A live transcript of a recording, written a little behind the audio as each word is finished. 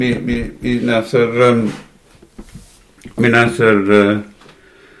Mi nath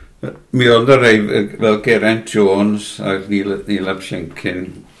mi oedd y rei fel Geraint Jones a Neil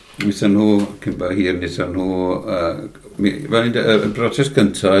Abshenkin. Nithon nhw, cyn ba hir, nithon nhw, y brotest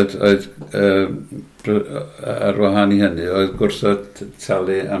gyntaf oedd ar wahân i hynny, oedd gwrthod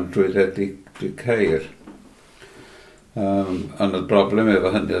talu am drwyddedig ceir. Ond y broblem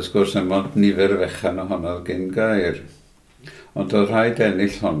efo hynny, wrth gwrs, yn mod nifer y fechan ohono gen gair. Ond oedd rhaid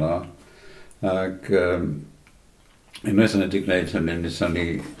ennill honno, ac unwaith yn wedi gwneud hynny, nithon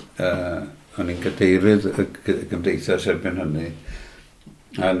ni, o'n i'n cadeirydd y Cymdeithas erbyn hynny,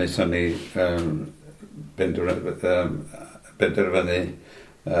 a nithon ni benderfynu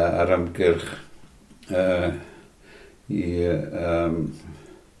ar amgyrch i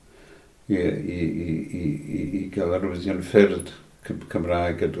gael arwyddion ffyrdd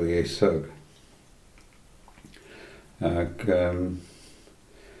Cymraeg a dwyieithog. Ac oedd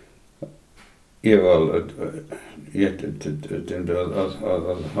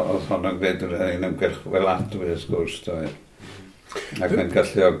honno'n gwneud yn ymgyrch weladwy ys gwrs doedd. Ac yn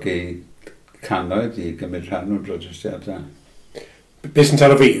galluogi cannoedd i gymryd rhan o'r brotestiadau. Be sy'n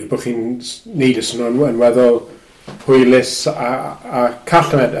taro fi, bod chi'n neud ysyn nhw'n weddol hwylus a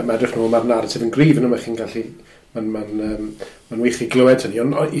call am edrych nhw, mae'r narratif yn gryf yn yma chi'n gallu, mae'n wych i glywed hynny,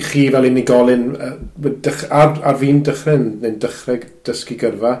 ond i chi fel unigolyn, ar fi'n dechrau, neu'n dechrau dysgu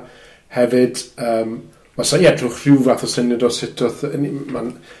gyrfa, hefyd, mae'n edrych rhyw fath o syniad o sut oedd,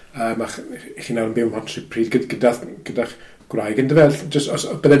 chi'n nawr yn byw ym Mhontre pryd gyda'ch gwraig yn dyfel.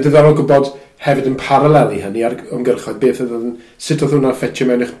 Byddai'n diddorol gwybod hefyd yn paralel i hynny ar ymgyrchoedd beth sut oedd hwnna'n ffetio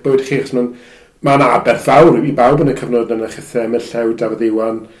mewn eich bywyd chi, achos mae'n aberth fawr i bawb yn y cyfnod yna, chythau Emyr Llew, Dafydd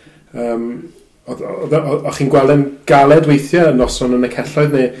Iwan. O'ch chi'n gweld yn galed weithiau yn noson yn y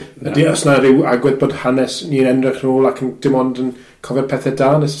celloedd, neu ydy os yna rhyw agwedd bod hanes ni'n edrych nôl ac dim ond yn cofio'r pethau da,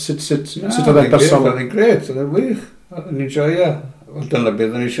 neu sut oedd e'n bersonol? Oedd e'n gret, oedd e'n wych, oedd e'n joio. Dyna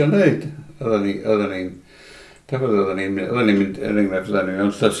beth o'n i eisiau gwneud. Oedden ni'n mynd yn enghraifft, oedden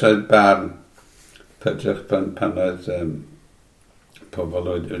ni'n llysoedd barn pydrych pan oedd pobl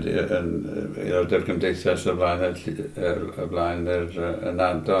yn aelodau'r Cymdeithas o blaen yr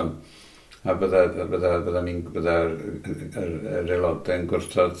adon. A bydda'r aelodau'n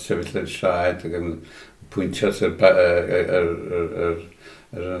gwrthod sefyll yn siaid ac yn pwyntio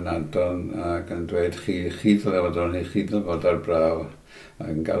yr anadon ac yn dweud chi ddyle fod o'n chi ddyle fod ar braw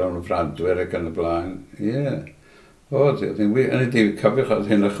ac yn gael o'n fradwyr ac yn y blaen. Ie. Oedd, yn ydi cofiwch oedd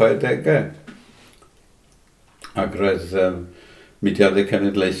hyn o 60au. Ac roedd mudiadau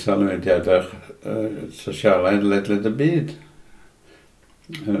cenedlaethol yn mudiadau sosialaidd ledled y byd.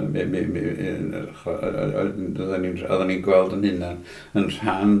 Oedden ni'n gweld yn hunan yn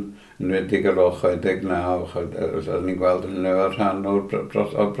rhan yn wedig ar ôl 69, oedden ni'n gweld yn hynny o'r rhan o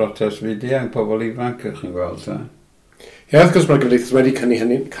brotest fyd eang, pobl ifanc ych chi'n gweld ta. Ie, wrth gwrs mae'r Cymdeithas wedi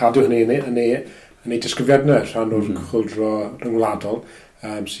cadw hynny yn ei disgrifiad yna, rhan o'r chwyldro ryngwladol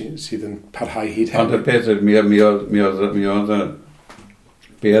sydd yn parhau hyd hefyd. Ond y peth mi oedd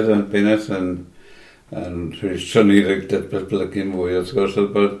beth yn rhywun datblygu mwy, wrth gwrs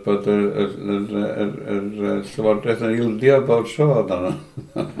oedd bod yr llywodraeth yn ildio bob tro oedden nhw.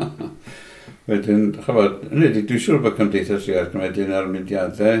 Wedyn, dwi'n siŵr bod Cymdeithas Iaith wedyn ar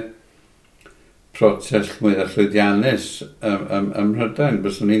mudiadau protest mwyaf llwyddiannus ym Mhrydain.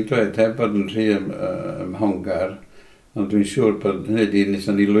 Baswn ni'n dweud heb bod yn rhy ymhongar, ond dwi'n siŵr bod hynny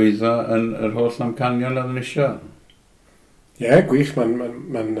wnaethon ni lwyddo yn yr holl amcanion oedd yn isio. Ie, gwych,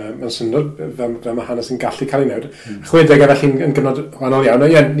 mae'n syndod fel mae hanes yn gallu cael ei wneud. 60au felly yn gyfnod wahanol iawn.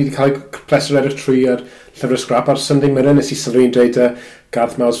 Ie, ni wedi cael ei pleser edrych trwy ar llyfr scrap ar Sunday Mirror, nes i sylwi'n dweud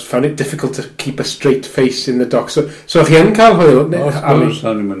Gareth Miles found it difficult to keep a straight face in the dock. So chi yn cael hwyl? Os gwrs,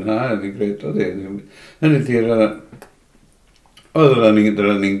 o'n i'n mwynhau, oedd hi'n gret, oedd hi. Hynny di'r... Oedden ni'n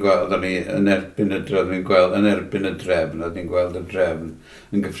gweld, yn erbyn y drefn, oedd ni'n gweld y drefn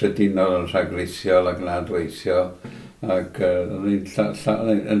yn gyffredinol yn rhagweithiol ac yn adweithiol. Ac oedd ni'n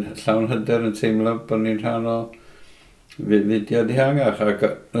llawn hyder yn teimlo bod ni'n rhan o fudiad ehangach. Ac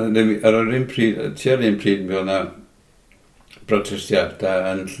ar yr un pryd, tua'r un pryd mi oedd yna protestiadau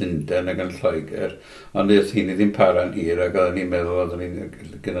yn Llundain ac yn Lloegr, ond oedd hi'n ddim para'n hir ac oedden ni'n meddwl oedden ni'n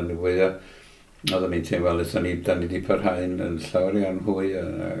gyda ni fwy oedden ni'n teimlo oedden ni wedi parhau'n yn llawer iawn hwy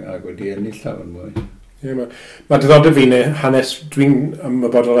ac wedi ennill llawer mwy. Mae diddordeb fi'n hanes, dwi'n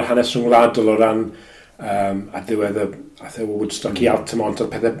ymwybodol o'r hanes rhyngwladol o ran a ddiwedd y Woodstock i Altamont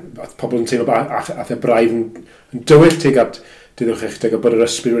oedd pobl yn teimlo ath y braidd yn dywyll tuag at dyddwch eich deg a bod yr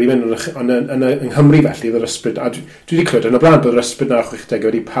ysbryd wedi mynd yng Nghymru felly oedd yr ysbryd a dwi wedi clywed yn y blaen bod yr ysbryd na 60au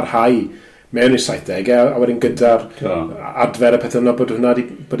wedi parhau mewn i'r 70au, a wedyn gyda'r adfer y pethau yno bod hwnna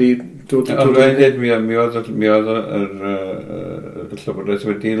wedi dod... Ond fe'n dweud, mi oedd y llywodraeth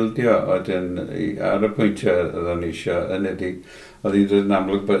wedi ildio, wedyn ar y pwyntiau oedden ni eisiau, hynny di, oedd hi'n dweud yn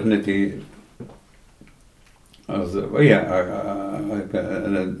amlwg bod hynny di,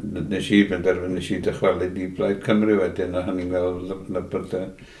 nes i benderfyn, nes i dychwelyd i Blaid Cymru wedyn, a hynny'n meddwl bod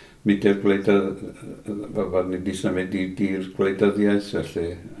mudiad gwleidydd, bod ni wedi symud i'r gwleidyddiaeth felly,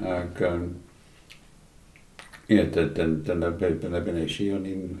 ac dyna beth nes i, o'n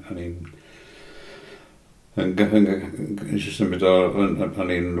i'n symud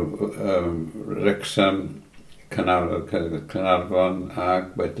o'n i'n Wrecsam, Caernarfon,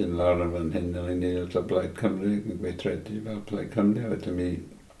 ac wedyn lawr yn fan hyn o'n i'n neud o Blaid Cymru, yn gweithredu fel Blaid Cymru, wedyn mi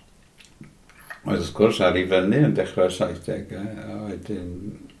oedd wrth gwrs ar ei fyny yn dechrau'r 70au, a wedyn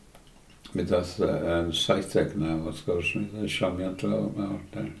mi ddoth yn 70 nawr, wrth gwrs, mi ddoth siomiant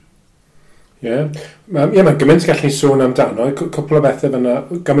mawr. Ie, mae gymaint gallu ni sôn amdano, cwpl o bethau fyna,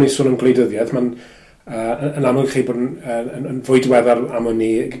 gymaint ni sôn am gwleidyddiaeth, mae'n yn aml chi bod yn fwy diweddar am o'n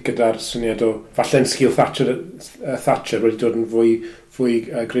ni gyda'r syniad o falle'n sgil Thatcher wedi dod yn fwy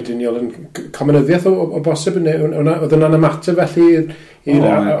grediniol yn comynyddiaeth o bosib, oedd yna'n ymateb felly i'r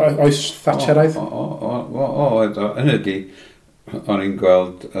oes Thatcheraidd? Oedd, hynny di, o'n i'n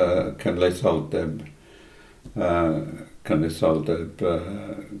gweld cenedlaetholdeb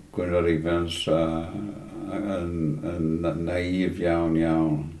Gwynfor Evans yn naif iawn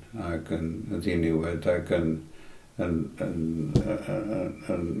ac yn ddiniwed ac yn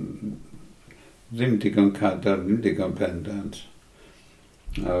ddim digon cadar, ddim digon pendant.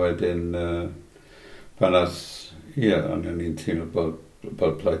 A wedyn, pan o'n i'n teimlo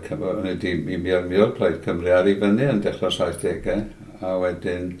bod Plaid Cymru, mi oedd Plaid Cymru ar ei fyny yn dechrau 70au, a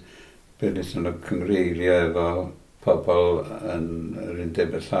wedyn be wnaethon nhw cyngreirio efo pobl yn yr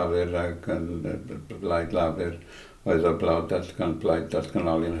Undeb y Llafur ac yn Blaid Lafur, oedd o blaid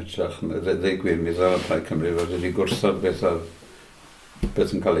datganoli yn hytrach. Ddeu gwir, mi ddod o Plaid Cymru fod wedi gwrthod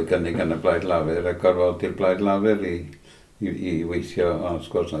beth yn cael ei gynnig yn y Blaid Lafur, a gorfod i'r Blaid Lafur i weithio, ond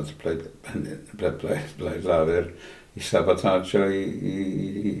sgwrs nath Blaid Lafur i sabotajo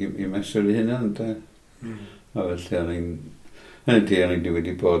i mesur ei hunan. A felly, o'n i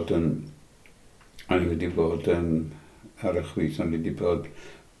wedi bod yn ar y chwith, o'n i wedi bod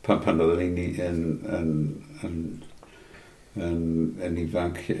pan oedden ni'n yn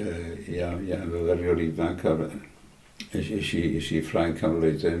ifanc, fyfyriwr ifanc, is i Ffrainc am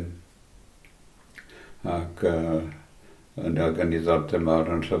flwyddyn, ac yn gan i ddordeb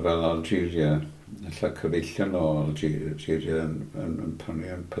mawr yn rhyfel Algeria, lla cyfeillion o Algeria yn pan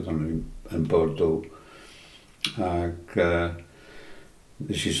o'n yn Bordeaux, ac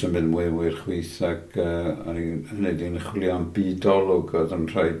nes i symud mwy i'r chwith ac hynny di'n chwilio am bydolwg oedd yn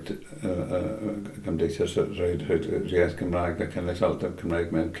rhaid Cymdeithas rhaid Iaith Gymraeg ac cenedlaetholgar Cymraeg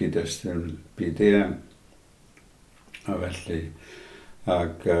mewn cyd-destun byd eang. A felly,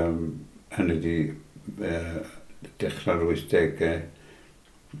 ac hynny di dechrau'r 80au,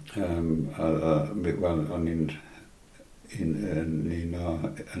 o'n i'n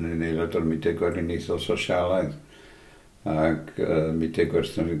aelod o'r mudiadau gwirioneddol sosialaidd. Ac mudiadau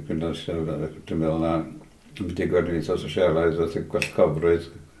gwirioneddol, dwi'n meddwl na mudiadau gwirioneddol sosialaidd oedd y gwellgofrwydd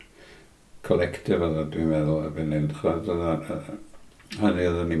colectif oedd dwi'n meddwl a fe'n ein chwad. Hynny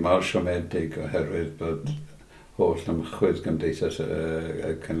oedden ni mawr siomedig oherwydd bod holl ymchwyd Cymdeithas y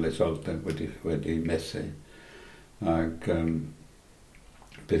cenedlaetholgar wedi methu. Ac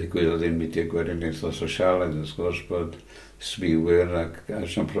beth i gwybod ein mudiadau gwirioneddol sosialaidd, wrth gwrs bod sbiwyr ac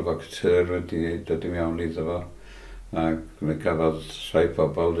arsion provocateur wedi dod i mewn iddo fo. Ac mi gafodd rhai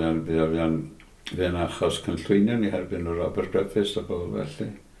pobl fe'n achos cynllwynion i herbyn o Robert Breakfast o pobl felly.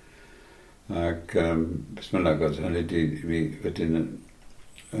 Ac beth bynnag oedd hynny di fi wedyn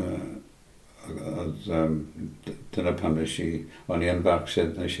dyna pan nes i, o'n i yn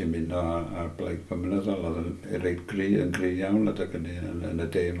Barcsedd nes i mynd ar Blaid Cymru, oedd yn reid gry iawn ac yn y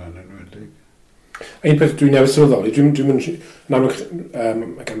de yma'n enwedig. Un peth dwi'n newydd sylweddoli, dwi'n amlwg,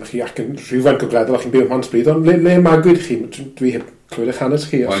 mae ganddo chi ac yn rhywfaint gogleddol ac yn byw ym Mhontypridd, ond le magwyd chi? Dwi heb clywed eich hanes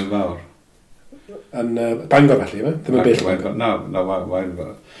chi. Wain fawr. Yn Bangor felly, yma? Ddim yn bell. Na, wain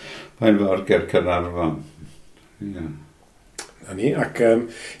fawr. Wain fawr ger Caernarfon. Na ni, ac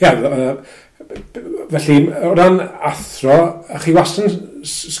felly, o ran athro, a chi wastad yn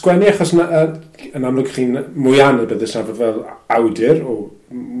sgwennu achos yn amlwg chi'n mwy annibyddus na fel awdur o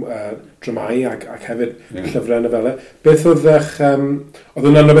dramau ac hefyd llyfrau nofelau. Beth oedd oedd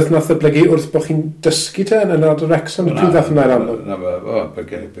yna beth nath oblygu wrth bod chi'n dysgu te yn yr Wrecsam? Pryd ddath yna'r amlwg?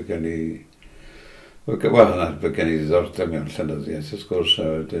 Bydd gen i ddiddordeb mewn llenyddiaeth, wrth gwrs, a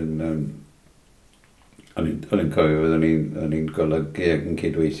wedyn O'n i'n cofio fod o'n i'n golygu ac yn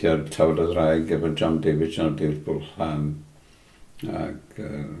cydweithio ar Tawr o Ddraig efo John David Rhan. Ac,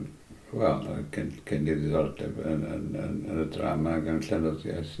 wel, gen i ddiddordeb yn y drama ac yn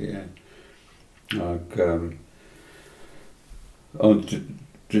llenyddiaeth, ie. Ac, ond,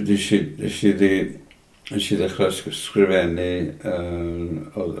 nes i ddechrau sgrifennu,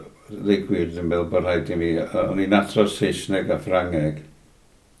 oedd ddigwydd yn meddwl bod rhaid i mi, o'n i'n athro Saesneg a Ffrangeg,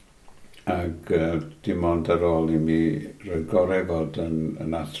 ac dim ond ar ôl i mi roi gorau fod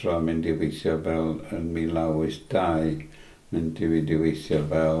yn athro a mynd i weithio fel yn 1982, mynd i fi weithio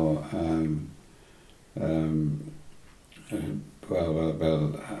fel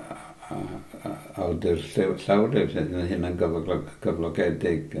awdur llawrydd, hynna'n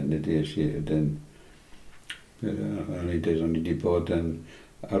gyflogedig, yn ydy eisiau ydyn. O'n i wedi bod yn,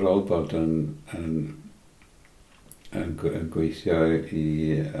 ar ôl bod yn gweithio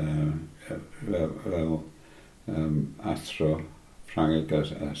i fel athro Ffrangeg a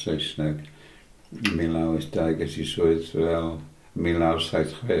Saesneg. 1982 ges i swydd fel,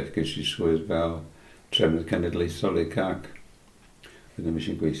 1976 ges i swydd fel trefnydd cenedlaethol i CAC. Wedyn mis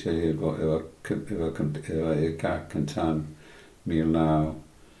i'n gweithio efo CAC yn tan 1982.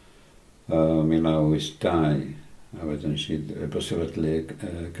 A wedyn nes i sefydlu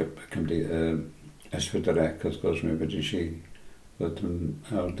Cyfdeithas, wrth gwrs, mi wedi si fod yn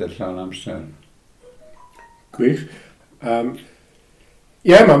awdur llawn amser. Gwych.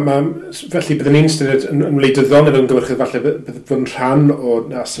 Ie, felly byddwn ni'n styried yn wleidyddol neu yn gymryd falle bydd yn rhan o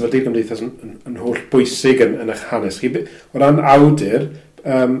sefydlu'r Cymdeithas yn holl bwysig yn eich hanes chi. O ran awdur,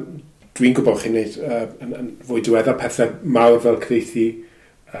 dwi'n gwybod chi'n gwneud yn fwy diweddar pethau mawr fel cyfieithu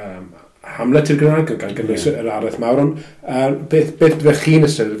Hamlet i'r Gymraeg, gan gynnwys yr araith mawr, ond beth byddwch chi'n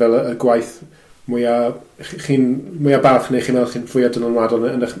ystyried fel y gwaith mwyaf balch neu chi'n meddwl chi'n fwy dylanwadol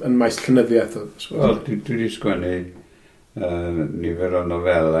yn maes llenyddiaeth? Wel, dwi wedi sgwennu nifer o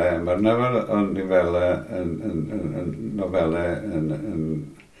nofelau. Mae'r nifer o nofelau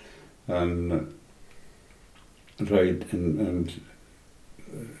yn rhoi yn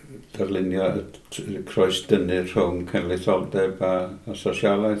darlunio y croes dynnu rhwng cenedlaetholdeb a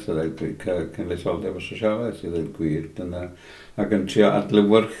sosialaidd, cenedlaetholdeb a sosialaidd, i ddweud gwir, dyna, ac yn trio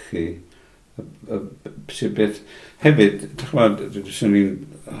adlewyrchu sy'n beth. Hefyd, dwi'n ni'n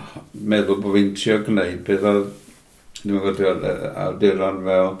meddwl bod fi'n trio gwneud beth oedd, dwi'n meddwl awduron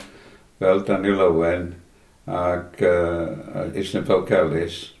fel Daniel Owen ac Islwyn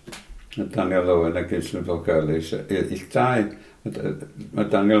Pawcelis, Daniel Owen ac Islwyn Pawcelis, ill dau. Mae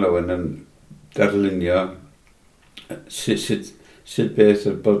Daniel Owen yn darlunio sut beth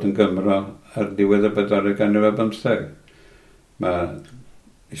oedd bod yn Gymro ar ddiwedd y 14eg ganrif ar 15. Mae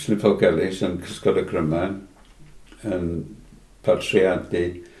Islwyn Pawcelis yn Cysgod y Gryman yn portreadu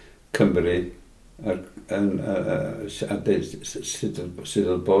Cymru sydd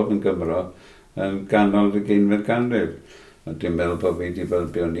oedd bod yn Gymro yn ganol y 19eg ganrif. A dwi'n meddwl bod fi wedi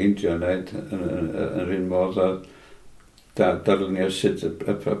bod yn ni'n trio wneud yn un modd o darlunio sut y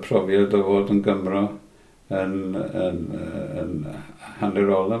profiad o fod yn Gymro yn hanner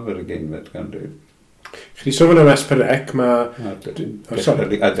olaf yr 19eg ganrif. Chi sôn am Esbyrec, a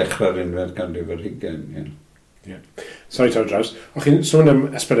dechrau'r 19eg ganrif yr 20, ie. Sorry, Tor Draws. O'ch chi'n sôn am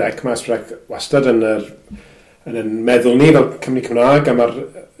Esbyrec, mae Esbyrec wastad yn yn meddwl ni fel Cymru Cymraeg, a fi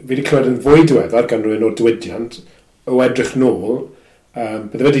wedi clywed yn fwy diweddar gan rhywun o'r diwydiant o edrych nôl,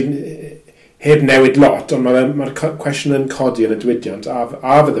 bydde wedi heb newid lot, ond mae'r cwestiwn yn codi yn y diwydiant, a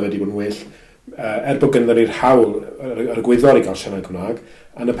fydde wedi bod yn well, bod gyda ni'r hawl ar y gwyddor i gael sianel Cymraeg,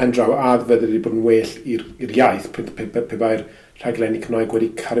 a yn y pen draw, a fydde wedi bod yn well i'r iaith, pe bai'r rhaglenni Cymraeg wedi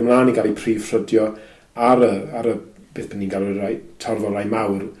cario mlaen i gael ei prif ffrydio ar y beth bydd ni'n gael rai torfol rai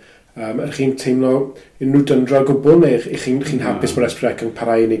mawr. Ydych chi'n teimlo unrhyw dyndro gwbl, neu chi'n hapus bod Esbyrec yn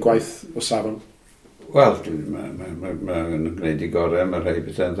parhau yn ei gwaith o safon? Wel, mae'n gwneud i gorau, mae rhai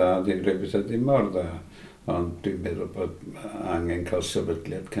bethau'n dda, rhai bethau ddim mor dda. Ond dwi'n meddwl bod angen cael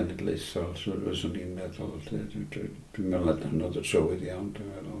sefydliad cenedlaethol, so fyswn i'n meddwl. Dwi'n meddwl nad anodd y trywydd iawn, dwi'n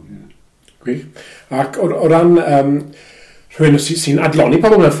meddwl, ie. Gwych. Ac o ran rhywun sy'n adloni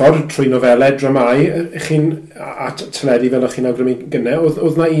pobl mewn ffordd trwy nofelau, dramau, chi'n teledu fel o'ch chi'n awgrymu gynnau,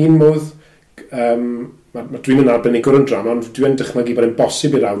 oedd na un modd, dwi'n yn arbenigwr yn drama, ond dwi'n dychmygu bod yn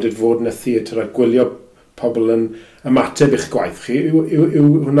bosib i'r awdur fod yn y theatr a gwylio pobl yn ymateb i'ch gwaith chi. Yw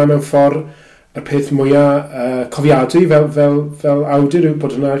hwnna mewn ffordd y peth mwyaf cofiadwy fel awdur, yw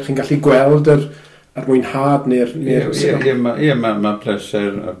bod hwnna chi'n gallu gweld yr mwynhad neu'r... Ie, mae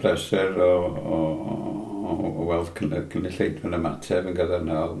pleser o weld cynulleidfa'n ymateb yn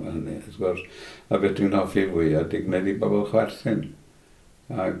gadarnhaol. A beth dwi'n hoffi fwy, a dwi'n gwneud i bobl chwerthin.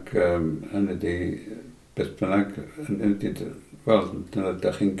 Ac hynny di, beth bynnag, wel, dyna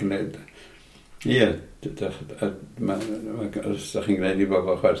ydych chi'n gwneud. Ie, os ydych chi'n gwneud i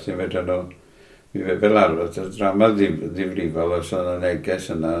bobl chwerthu'n fedra nhw, mi fe fel arfer, y drama ddifrifol, os yna neges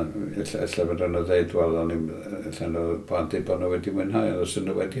yna, ella fedra nhw dweud, wel, ella nhw blant i bod nhw wedi mwynhau, os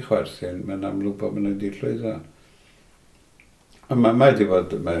yna wedi chwerthu, mae'n amlwg bod nhw wedi llwyddo. Ond mae wedi bod,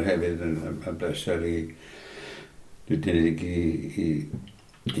 mae hefyd yn bleser i, dwi wedi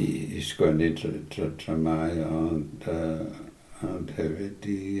gwneud i sgwennu dramau, ond hefyd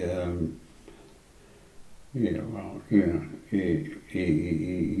i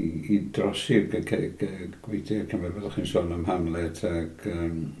drosi gweithio Cymru, byddwch chi'n sôn am Hamlet ac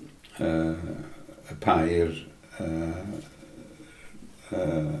y pair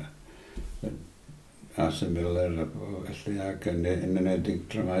Arthur Miller a felly ac yn enwedig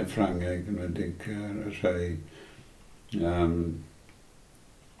dramau Ffrangeg, yn enwedig rhai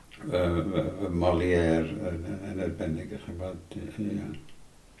Molière yn arbennig eich bod.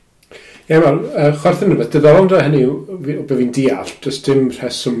 Ie, wel, chwerthu'n rhywbeth, diddorol dra hynny yw, be fi'n deall, does dim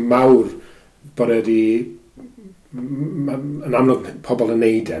rheswm mawr bod wedi, yn amlwg pobl yn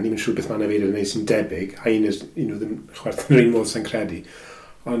neud ni'n siŵr beth mae'n efeiriad yn neud sy'n debyg, a un nhw ddim chwerthu'n yr un modd sy'n credu.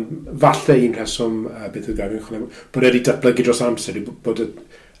 Ond falle un rheswm, beth yw'r gair, bod wedi datblygu dros amser, bod y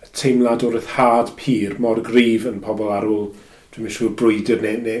teimlad o ryddhad pur mor gryf yn pobl ar ôl, dwi'n siŵr brwydr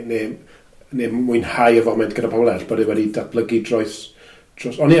neu mwynhau y foment gyda pobl eraill, bod wedi datblygu dros.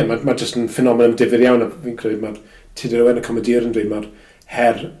 Ond ie, mae jyst yn ffenomen difyr iawn, a fi'n credu mae'r Tudor yn y comediwr yn dweud mae'r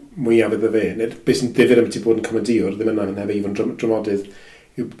her mwyaf iddo fe, neu beth sy'n difyr am ti bod yn comediwr, ddim yn angen hefyd i fod yn dramodydd,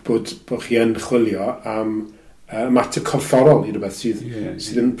 yw bod chi yn chwilio am ymateb corfforol i rhywbeth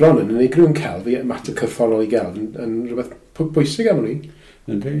sydd yn bron yn ei grw'n celf, i ymateb corfforol i gelf, yn rhywbeth bwysig am hynny.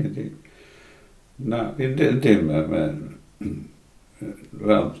 Yndi. Na, yndi,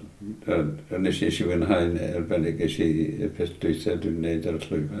 wel, nes i eisiau fwynhau'n arbennig eisiau y peth dwytha dwi'n gwneud ar y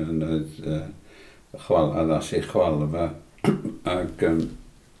llwyfan oedd addasu chwal yma. Ac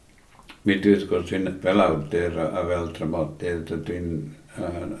mi dwi'n gwrs dwi'n fel awdur a fel dramodydd dwi'n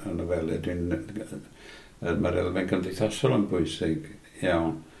mae'r elfen cymdeithasol yn bwysig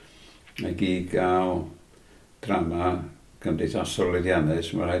iawn. Ac i gael drama cymdeithasol lwyddiannus,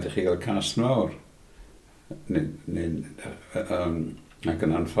 mae rhaid i chi gael cast mawr. Ac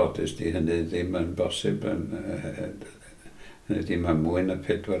yn anffodus di hynny ddim yn bosib hynny ddim yn mwy na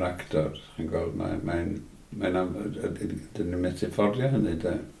 4 actor. Chi'n gweld, dyn ni'n methu fforddio hynny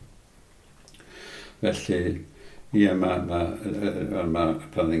de. Felly, ie,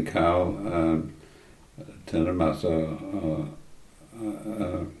 pan ni'n cael dyna'r math o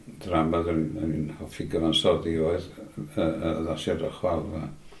drama dwi'n hoffi gyfansoddi oedd addasiad o chwalfa.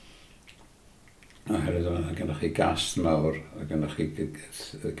 Oherwydd yna gennych chi gast mawr, a gennych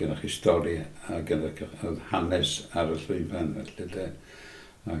chi stori, a gennych chi hanes ar y llwyfan, felly de.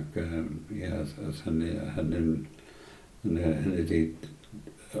 Ac ie, hynny di,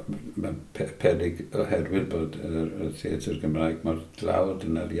 mae'n peryg oherwydd bod y theatr Gymraeg mor dlawd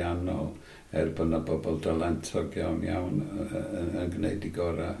yn ariannol, bod yna bobl dalentog iawn yn gwneud i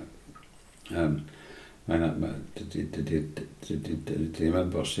gorau. Ddim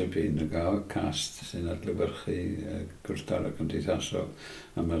yn bosib i nhw gael cast sy'n adlewyrchu gwrthdaro cymdeithasol,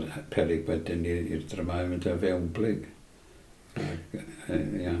 a mae'r peryg wedyn i'r dramau mynd â fewnblyg.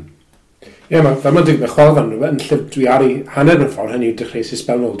 Ie, fel mae'n digwydd, chwalfa nhw, yn llyfr dwi ar ei hanner yn ffordd, hynny yw dechrau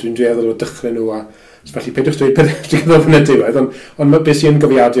sysbelnol, dwi'n dweud o dechrau nhw, a felly peidiwch dweud beth dwi'n gwybod yn y diwedd, ond beth sy'n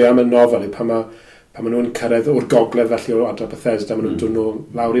gyfiadio am y nofel yw pan maen nhw'n cyrraedd o'r gogledd felly o'r adral Bethesda, maen nhw'n dod nhw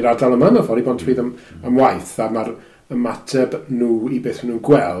lawr i'r adral yma, mewn ffordd i bont fydd am waith, a mae'r ymateb nhw i beth nhw'n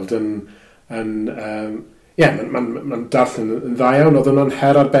gweld mae'n darllen yn dda iawn, oedd hwnna'n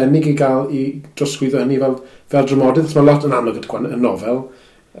her arbennig i gael i drosglwyddo hynny fel dramodydd, achos mae lot yn amlwg y nofel,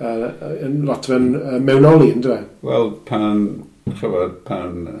 yn lot fe'n mewnoli, yn dweud? Wel, pan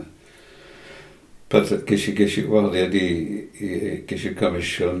ges i wahoddiad ges i'r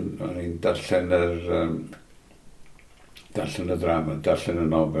comisiwn, o'n i'n darllen y drama, darllen y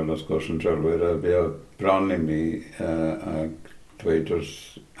nofel, wrth gwrs yn drolwyr, a fe o bron i mi a dweud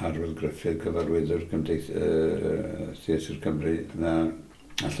wrth Arwyl Griffith, cyfarwyddwr Theatr Cymru, na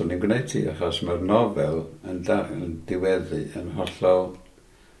allwn ni'n gwneud ti, achos mae'r nofel yn diweddu yn hollol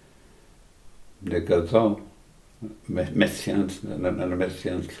negyddol. Methiant, yn y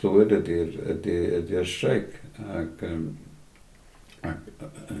methiant llwyd ydy'r streic. Ac dyn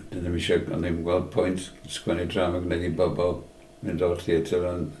nhw'n eisiau, ond ni'n gweld pwynt sgwennu drama gwneud i bobl mynd o'r theatr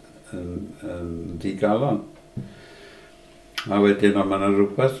yn ddigalon. A wedyn, ond mae yna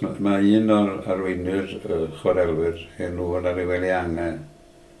rhywbeth, mae un o'r arweinwyr chwarelwyr, enw yn ar ei weli angen,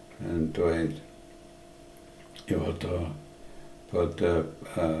 yn dweud, i fod o, bod,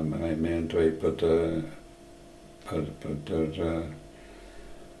 mae'n dweud bod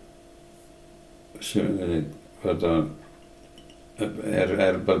bod o,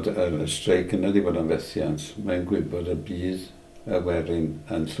 bod y streic yna wedi bod yn fethiant, mae'n gwybod y bydd y werin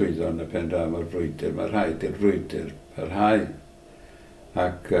yn llwyddo yn y pen draw o'r frwydr. Mae rhaid i'r frwydr parhau.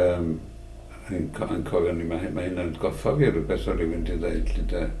 Ac yn cofio ni, mae hynny'n goffa fi rhywbeth o rywun wedi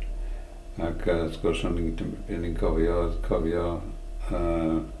dweud. Ac wrth gwrs, ni'n cofio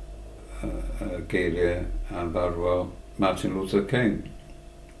geiriau anfarwol Martin Luther King.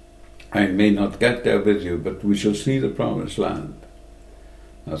 I may not get there with you, but we shall see the promised land.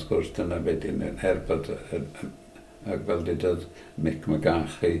 A wrth gwrs, dyna beth i'n bod ac fel dydodd Mick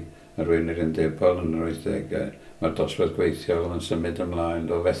McGarchy a rwy'n yr undebol yn yr 80au, mae'r dosbarth gweithiol yn symud ymlaen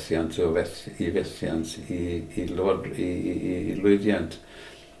o fethiant i fethiant i lwyddiant.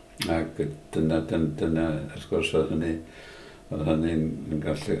 Ac dyna, wrth gwrs, oedd hynny'n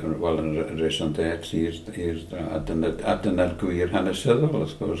gallu, wel, yn reson det a dyna'r gwir hanesyddol,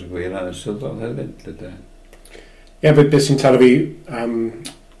 wrth gwrs, y gwir hanesyddol hefyd. Ie, beth sy'n taro fi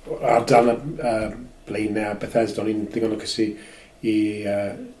ar dan blaenau a Bethesda, o'n i'n ddigon o cysi i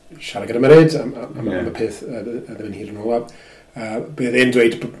siarad gyda Mhrydain am y peth ddim yn hir yn ôl. Bydd e'n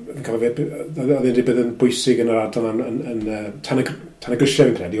dweud, oedd e'n dweud bydd yn bwysig yn yr ardal yn tan y grisiau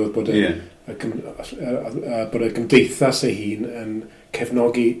fi'n credu, oedd bod y Cymdeithas ei hun yn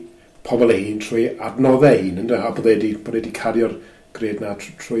cefnogi pobl ei hun trwy adnoddau ei hun, a bod wedi cario'r gred na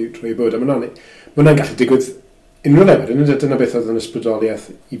trwy bywyd. Mae hwnna'n gallu digwydd unrhyw lefydd, dyna beth oedd yn ysbrydoliaeth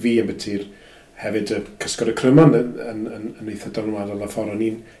i fi yn byty'r hefyd y cysgod y Cryman yn eitha dynwadol a ffordd o'n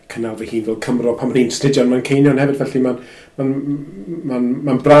i'n cynnal fy hun fel Cymro pan mae'n studio yn Manceinion hefyd, felly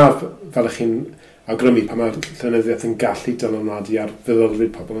mae'n braf fel ych chi'n awgrymu pan mae'r llenyddiaeth yn gallu dylanwadu ar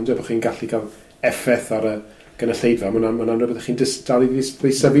feddylfryd pobl, ond bod chi'n gallu cael effaith ar y gynulleidfa, mae'n rhywbeth chi'n dal i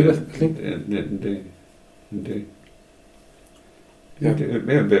ddeisyfu felly? Yndi.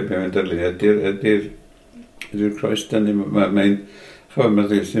 Mae'n darlun, ydy'r croes dynnu, mae'n mae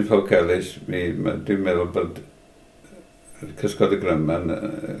ddys ni'n ffocalus, dwi'n meddwl bod Cysgod y Cryman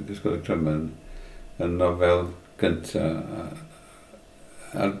yn nofel gyntaf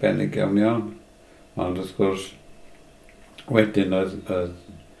arbennig iawn. Ond wrth gwrs, wedyn oedd,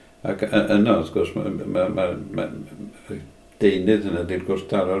 ac yno wrth gwrs, mae deunydd yna di'r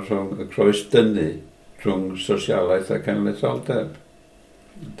gwrthdaro rhwng y croes dynnu rhwng sosialaeth a cenedlaetholgar.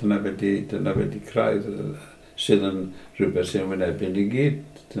 Dyna wedi craidd sydd yn rhywbeth sy'n wynebu'n i gyd.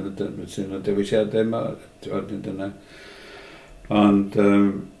 Sy'n o dewisiadau yma. Ond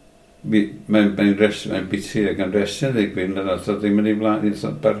mae'n biti ag yn resyn ddigwyn, a oedd ddim yn ei flaen,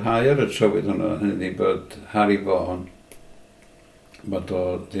 oedd barhau ar y trywydd hwnnw, hynny bod Harry Vaughan, bod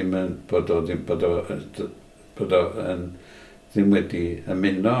o ddim wedi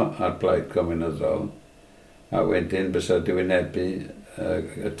ymuno ar blaid gominyddol, a wedyn bysa diwynebu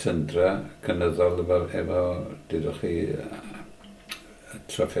y tyndra cynyddol efo dydwch chi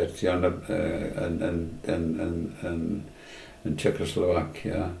trafferthion yn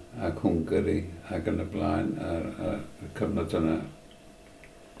Czechoslovacia ac Hwngari ac yn y blaen y cyfnod yna.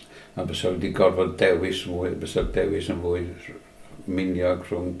 A bysa wedi gorfod dewis yn fwy miniog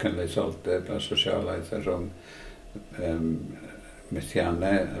rhwng cenedlaetholdeb a sosialaeth a rhwng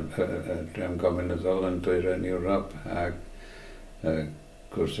methiannau y drefn gominyddol yn dwyrain Ewrop ac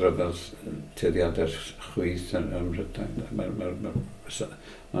gwrthryfel tueddiadau chwith yn Mhrydain.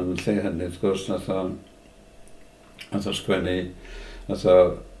 Ond lle hynny, wrth gwrs, nath o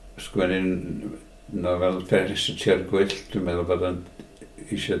sgwennu nofel Ferris y Tir Gwyllt. Dwi'n meddwl bod o'n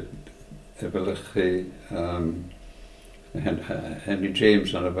eisiau efelychu Henry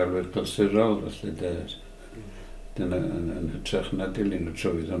James yn nofelwyr clasurol, felly dyna yn hytrach na dilyn y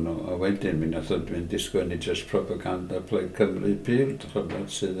trywydd hwnnw. A wedyn, mi nath o dwi'n disgwennu just propaganda Plaid Cymru pyr,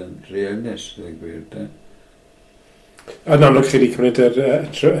 sydd yn rheolus, dwi'n gwir, de. Yn amlwg chi wedi cymryd y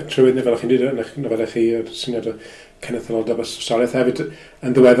trywydd neu fel chi'n dweud, neu chi yr syniad o cenedlaetholgar a sosialaeth hefyd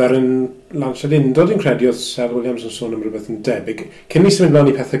yn ddiweddar yn Lansford Undod, dwi'n credu, oedd Sel Williams yn sôn am rhywbeth yn debyg. Cyn ni symud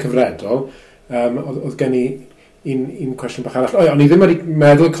mlaen i pethau cyfredol, oedd gen i un cwestiwn bach arall. O'n i ddim wedi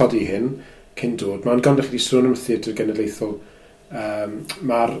meddwl codi hyn cyn dod, mae'n ganddo chi wedi sôn am y theatr genedlaethol.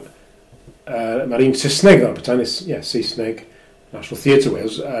 Mae'r un Saesneg fel petai, Saesneg, National Theatre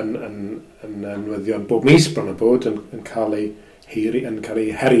Wales yn newyddion bob mis bron o bod yn cael ei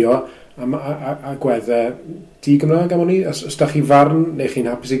herio a gweddau di-Gymraeg am hynny. Os da chi farn, neu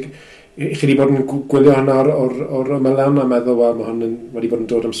chi'n hapus i chi wedi bod yn gwylio hynna o'r ymylan a meddwl, wel, mae hwn wedi bod yn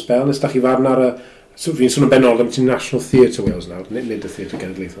dod am spel, nes da chi farn ar y So fi'n sôn yn benodol am ti'n National Theatre Wales nawr, nid y Theatre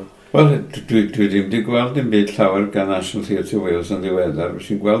Cenedlaethol. Wel, dwi ddim wedi gweld dim byd llawer gan National Theatre Wales yn ddiweddar.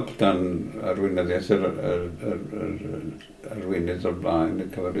 Fy'n gweld dan arweinyddiaeth arweinydd o'r blaen, y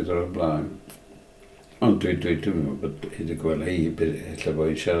cyfarwydd o'r blaen. Ond dwi'n meddwl bod hyd y gweld illa bod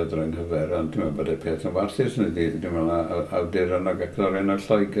hi'n siarad o'r anghyfer, ond dwi'n meddwl bod y peth yn warthus. Dwi'n meddwl awduron ag actorion o'r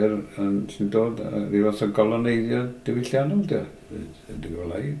Lloegr sy'n dod, rhyw fath o goloneiddio diwylliannol, dwi'n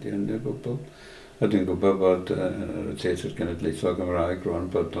gweld ei, dwi'n gwybod. A dwi'n gwybod bod y Teatr Cenedlaethol Gymraeg rwan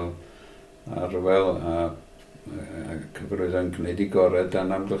bod o arwel a cyfarwydd yn gwneud i gorau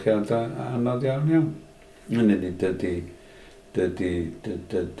dan amgylchiadau anodd iawn. Hynny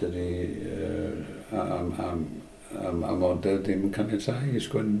am model ddim yn caniatáu i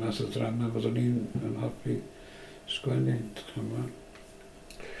sgwennu mas o drama fod o'n i'n hoffi sgwennu.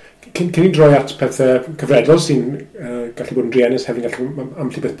 Cyn i droi at pethau cyfredol sy'n gallu bod yn driennus hefyd gallu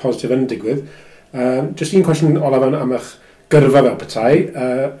am lle beth positif yn digwydd. Just un cwestiwn olaf am eich gyrfa fel petai.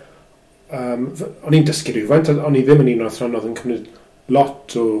 O'n i'n dysgu rhywfaint, o'n i ddim yn un o'r thron oedd yn cymryd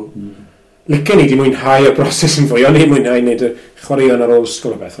lot o... Licen i di mwynhau y broses yn fwy, o'n i'n mwynhau wneud y chwaraeon ar ôl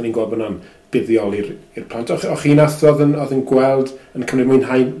ysgol o beth, o'n i'n gweld bod yna'n buddiol i'r plant. O'ch chi'n athro oedd yn gweld yn cymryd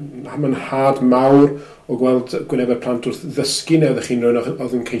mwynhad mawr o gweld gwynebau plant wrth ddysgu, neu oeddech chi'n rhywun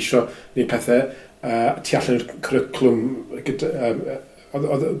oedd yn ceisio wneud pethau tu allan i'r cwricwlwm,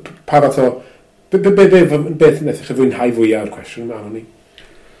 pa fath o... Beth wnaeth chi fwynhau fwyaf o'r cwestiwn yma o'n i?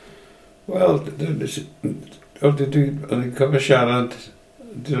 Wel, oedd i'n cofio siarad,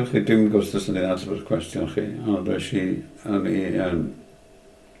 dwi'n gwybod yn ei ateb o'r cwestiwn chi, ond o'n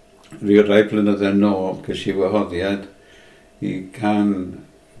i rai blynyddoedd nôl ges i wahoddiad i gan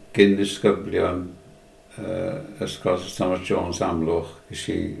gyn disgyblion ysgol Thomas Jones Amlwch, ges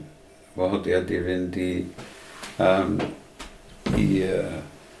i wahoddiad i fynd i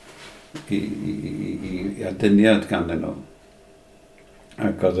adyniad gan nhw.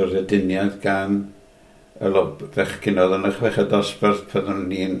 Ac oedd yr adyniad gan y fechgyn oedd yn chweched dosbarth pan o'n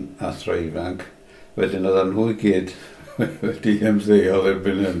ni'n athro ifanc. Wedyn oedd nhw i gyd wedi ymddeol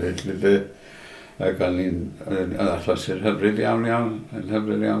erbyn hynny. Ac o'n i'n achos i'r hyfryd iawn. Yn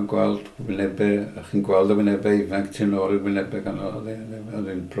hyfryd iawn gweld wynebau, a chi'n gweld y wynebau ifanc tyn o'r wynebau gan oedd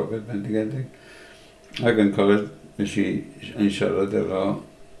yn profiad bendigedig. Ac yn cofio, nes i'n siarad efo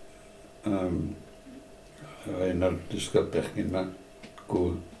un o'r disgyblion gyn yma,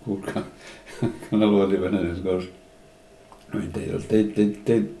 gŵr canolwad i fan hynny, wrth gwrs.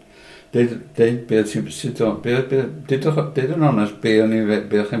 Deud yn onest, be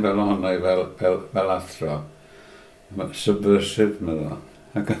o'ch chi'n fel ohono i fel athro. Subversive, meddwl.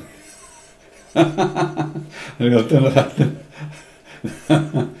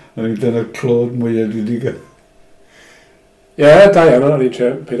 O'n dyna'r clod mwyaf dwi wedi gael. Ie, da iawn, o'n i'n trio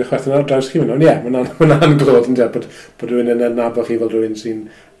peid y chwerthin ar draws chi mynd. Ond ie, mae'n glod yn dweud bod rhywun yn nabod chi fel rhywun sy'n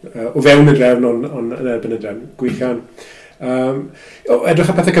o fewn y drefn ond yn erbyn y drefn. Gwych iawn. Edrych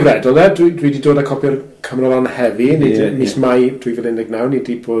ar pethau cyfredol, dwi wedi dod â copio'r Cymrolan heddi, mis Mai 2019, ni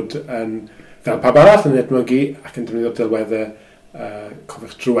wedi bod yn fel pawb arall yn edmygu ac yn defnyddio delweddau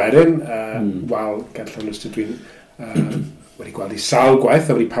Cofiwch drwerin, wal gerllawn ystod Dwi'n wedi gweld i sawl gwaith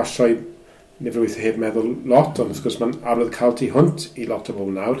a wedi pasio i nifer o weithio heb meddwl lot, ond wrth gwrs mae'n arwydd cael tu hwnt i lot o bobl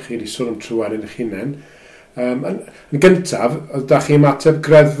nawr, chi wedi sôn am trwywarin eich hunain. Yn gyntaf, oedd da chi ymateb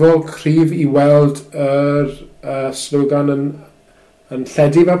greddfol cryf i weld yr slogan yn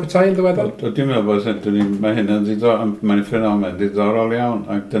lledu fel petai yn ddiweddol? Dwi'n meddwl bod mae hynny'n mae'n ffenomen ddiddorol iawn,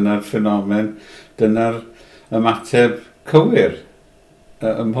 ac dyna'r ffenomen, dyna'r ymateb cywir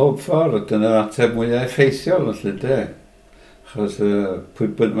ym mhob ffordd, dyna'r ateb mwyaf effeithiol yn lle. Achos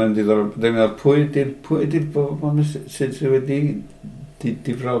mae'n diddorol, dwi'n meddwl pwy ydy'r bobl sydd wedi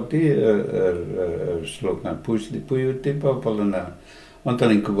difrodi yr slogan, pwy ydy'r bobl yna. Ond da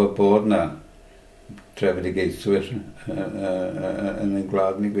ni'n gwybod bod yna trefedigaethwyr yn ein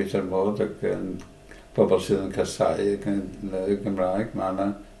gwlad ni gweithio'r modd ac bobl sydd yn casau ac yn y Gymraeg, mae yna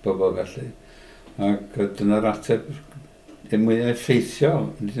bobl felly. Ac dyna'r ateb mwyaf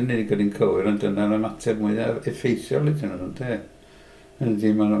effeithiol, nid yn unig yn cywir, ond dyna'r ymateb mwyaf effeithiol ydyn nhw'n de.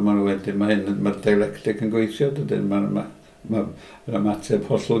 Mae'r dialectic yn gweithio, mae'r ymateb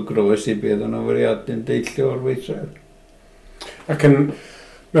holl groes i beth yn oferiadau'n deillio o'r weithred. Ac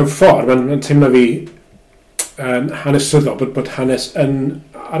mewn ffordd, mae'n teimlo fi hanesyddol bod hanes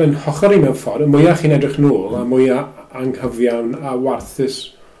ar ein hochor i mewn ffordd, y mwyaf chi'n edrych nôl, a mwyaf anghyfiawn a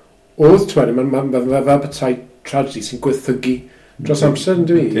warthus oedd, mae'n fel petai tragedy sy'n gweithygu dros amser, yn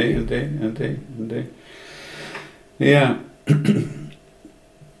dwi? Yndi. Ie.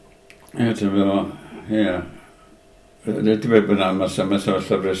 Dwi'n meddwl, ie. Dwi'n meddwl bod yna, mae'r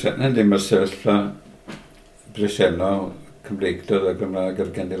sefyllfa bresennol, yndi, mae'r sefyllfa bresennol Cymreigdod a Gymraeg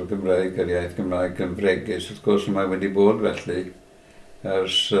a'r genedl Gymraeg a'r iaith Gymraeg yn fregus. Wrth gwrs mae wedi bod felly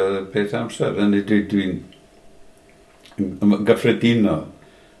ers beth amser. Hynny dwi'n gyffredinol.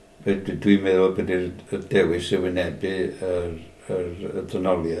 Dwi'n meddwl bod y dewis y wynebu yr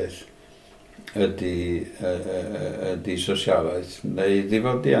dynoliaeth ydy sosialaidd neu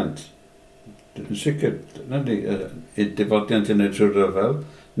ddifodiant. Yn sicr, difodiant yn y trwy'r ryfel,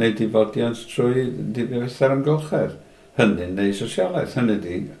 neu difodiant trwy ddifodiant amgylchedd. Hynny neu sosialaeth. Hynny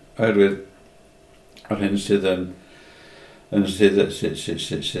di, oherwydd yr hyn sydd yn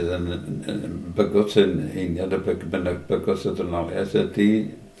bygwth yn einiad y bygwth y dynoliaeth ydy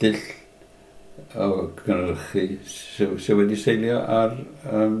dill o gynhyrchu sydd wedi seilio ar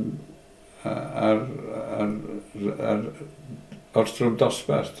orstrwm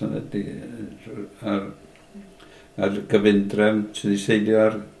dosbarth. Hynny di, ar gyfundrefn sydd wedi seilio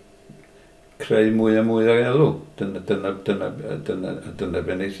ar creu mwy a mwy o elw. Dyna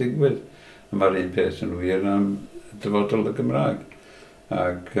fe'n ei ddigwydd. Mae'r un peth yn wir am dyfodol y Gymraeg.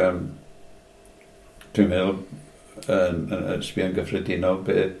 Ac dwi'n meddwl, yn sbio'n gyffredinol,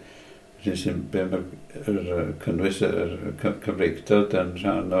 mae'r cynnwys yr Cymreigdod yn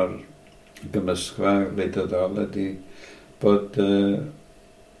rhan o'r gymysgfa wleidyddol ydy bod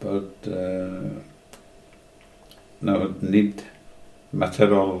nid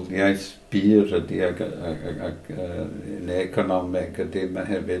materoliaeth byr ydy neu economeg ydy, mae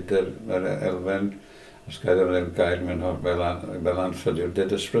hefyd yr elfen, os gael yr gair mewn fel anffydiwr,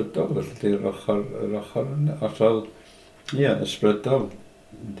 dyd ysbrydol, felly yr ochr ysbrydol.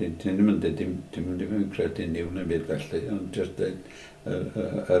 Dwi'n mynd i'n credu niw neu byd felly, ond jyst dweud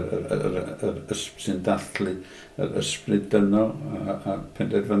sy'n dathlu yr ysbryd dynol a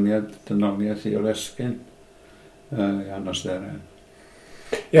penderfyniad dynoliaeth i o'r esgyn anosderau.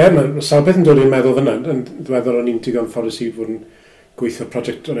 Ie, mae sawl beth yn dod i'n meddwl fyna, yn ddiweddar o'n i'n digon ffodus i fod yn gweithio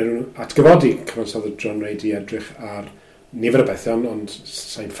prosiect o'r enw atgyfodi cyfansodd John Reid i edrych ar nifer o bethau, ond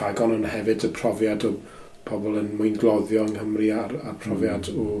sa'n ffagon ond hefyd y profiad o pobl yn mwyn gloddio yng Nghymru a'r profiad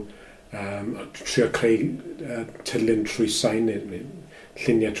o trio creu tydlun trwy sain neu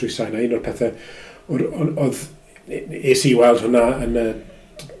lluniau trwy sain. A un o'r pethau oedd es i weld hwnna yn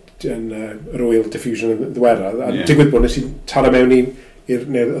Royal Diffusion yn ddiweddar, a digwydd bod nes i taro mewn i'r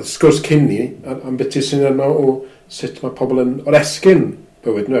sgwrs cyn ni am beth sy'n yno o sut mae pobl o'r esgyn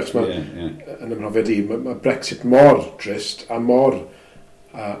bywyd nhw, yn ymhrofiad i, mae Brexit mor drist a mor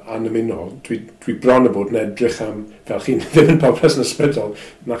anymunol. Dwi bron y bod yn edrych am, fel chi'n ddim yn popeth yn ysbrydol,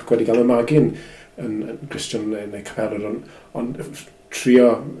 nac wedi cael y magu'n yn Christian neu Capelor, ond trio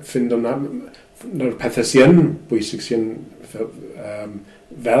ffind o'na pethau sy'n bwysig sy'n fel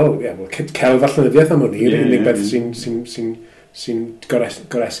celf allanyddiaeth am hwnni, yr unig beth sy'n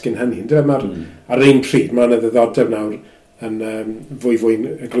goresgyn hynny. Ar un pryd, mae'n ddiddordeb nawr yn fwy'n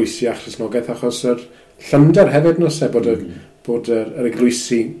eglwysi a Christnogaeth, achos yr llynder hefyd nos bod yr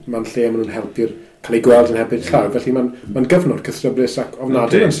eglwysi ma'n lle maen nhw'n helpu'r cael ei gweld yn helpu'r llaw. Felly mae'n gyfnod cythryblus ac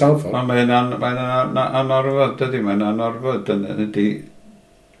ofnadwy yn salfo. Mae'n anorfod, dydy, mae'n anorfod.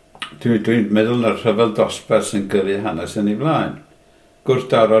 Dwi'n meddwl na'r rhyfel dosbarth sy'n gyrru hanes yn ei flaen.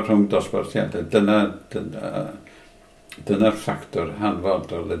 Gwrthdaro rhwng dosbarthiadau. Dyna'r ffactor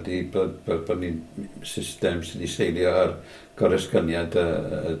hanfodol ydy bod ni'n system sydd wedi seilio ar goresgyniad y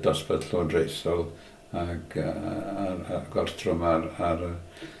dosbarth llywodraethol ac gortrwm ar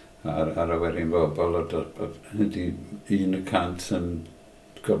y werin bobl. Ydy 1% yn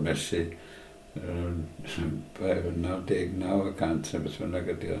gormesu 99% yn beth bynnag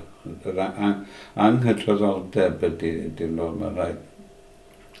ydy o. Yr anghydroddoldeb ydy'r nôl mae'n rhaid.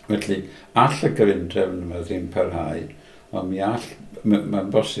 Felly, all y gyfundrefn yma ddim parhau, ond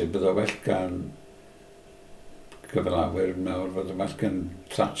mae'n bosib bod o well gan gyfalawyr nawr, fod o well gan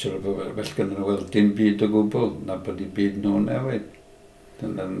Thatcher, well gan nhw weld dim byd o gwbl, na bod i byd nhw'n newid.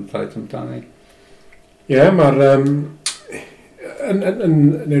 Dyna'n ffaith amdani. Ie,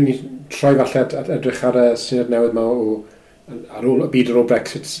 newn ni troi falle edrych ar y syniad newydd yma ar ôl y byd ar ôl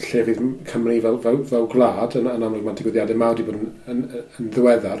Brexit, lle fydd Cymru fel gwlad, yn amlwg mae digwyddiadau mawr wedi bod yn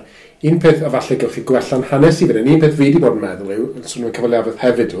ddiweddar. Un peth, a falle gewch chi gwella'n hanes i fynd, un peth fi wedi bod yn meddwl yw, yn sôn yn cyfaliafod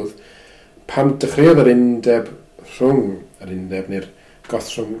hefyd oedd, pan dechreuodd yr undeb neu'r goth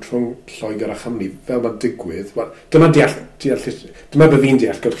rhwng Lloegr a Chymru, fel mae'n digwydd, dyma bydd fi'n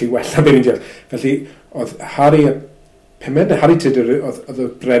deall, gewch chi wella beth fi'n deall. Felly, oedd Harry Tudor oedd y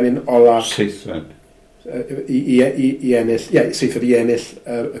brenin ola... Seithfed. I ennill, Seithfed i ennill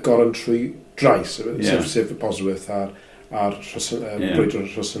y goron trwy drais, sef y Bosworth a'r brwydr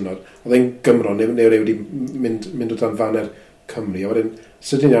Rhosynod. Oedd e'n Gymro, neu wedi mynd o dan faner Cymru, a wedyn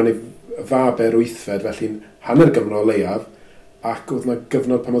sydyn iawn i faber wythfed, felly'n hanner Gymro o leiaf, ac oedd yna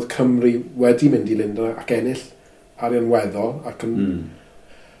gyfnod pan oedd Cymru wedi mynd i Lundain ac ennill arian weddol, ac yn...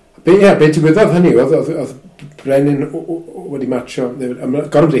 Be digwyddodd hynny, oedd Brenin wedi matcho,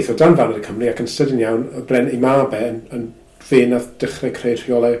 gorymdeithio dan fan y Cymru, ac yn sydyn iawn, i mab yn fe nath dechrau creu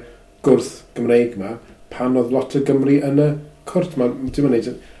rheolau gwrth Gymreig yma, pan oedd lot o Gymru yn y cwrt.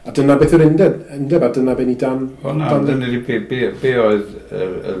 A dyna beth yw'r undeb, a dyna beth ni dan... Dyna be oedd y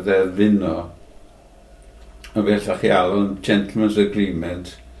ddeddfuno, a fe allach chi alw yn Gentleman's Agreement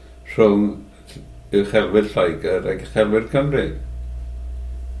rhwng uchelwyr Lloegr ac uchelwyr Cymru.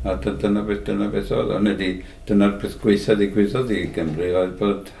 A dyna beth oedd. Dyna'r peth gweithio ddigwyddodd i Gymru oedd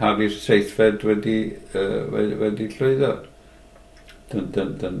bod Harri'r Seithfed wedi llwyddo. Dyna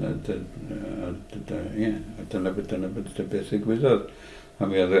beth ddigwyddodd. A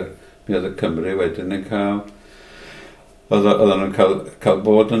mi oedd y Cymru wedyn yn cael... Oedden nhw'n cael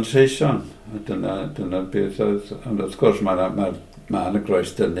bod yn Saeson. Dyna beth oedd... Ond wrth gwrs mae'n y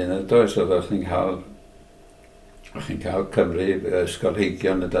groes dynnu yn y does. O'ch chi'n cael Cymru,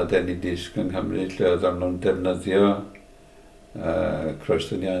 ysgolheigion y dadeni disg yng Nghymru, lle oedd nhw'n defnyddio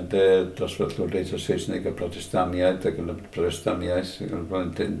croesdyniadau dosbarth llywodraeth o Saesnig a protestaniaeth ac yn y protestaniaeth, lle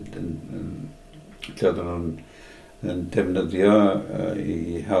oedd nhw'n defnyddio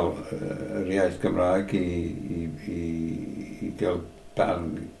yr iaith Gymraeg i gael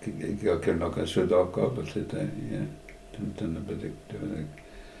barn, i gael cefnogaeth swyddogol, felly dyna beth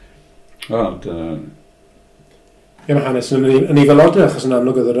Ond... Ie, mae hanes yn ei felodau, achos yn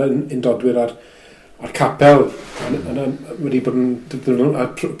amlwg oedd yr undodwyr ar capel wedi bod yn... a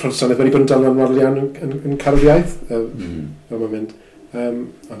protestaniaeth wedi bod yn dalwannol iawn yn carw'r iaith, fel mae'n mynd.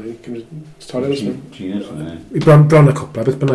 Ond ni'n cymryd stori oes? Genius, I bron y cwpla, beth bynnag.